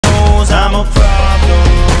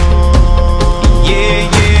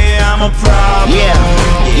problem.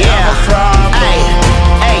 I'm a problem.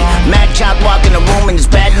 Hey, Madchild walk in the room and it's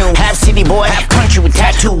bad news. Half city boy, half country with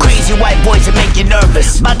tattoos. Crazy white boys that make you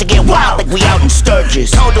nervous. About to get wild like we out in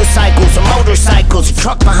Sturgis. Motorcycles or motorcycles, a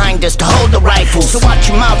truck behind us to hold the rifles. So watch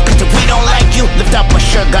your mouth, cause if we don't like you, lift up my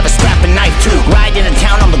shirt, got a strap and knife too. Ride into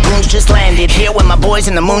town, all the goons just landed. Here with my boys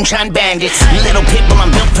and the Moonshine Bandits. Little pitbull,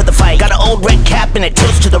 I'm built for the fight. Got an old red cap and it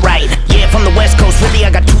tilts to the right. Yeah, from the west coast, really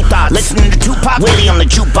I got two thoughts. Listening to Tupac, Willie on the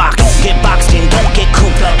jukebox. Don't get boxed in, don't get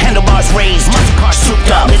cooped up. Handlebars raised, muscle cars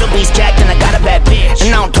souped up. Little beast jacked and I got a bad bitch.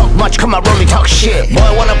 And I don't talk much, come on, really talk shit. Boy,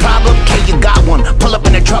 want a problem? Okay, you got one. Pull up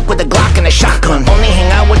in a truck with a Glock and a shotgun. Only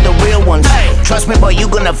hang out with the real ones. Trust me, boy, you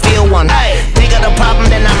gonna feel one. They got a problem,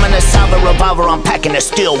 then I'm gonna solve a revolver. I'm packing a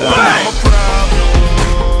steel one. I'm a problem.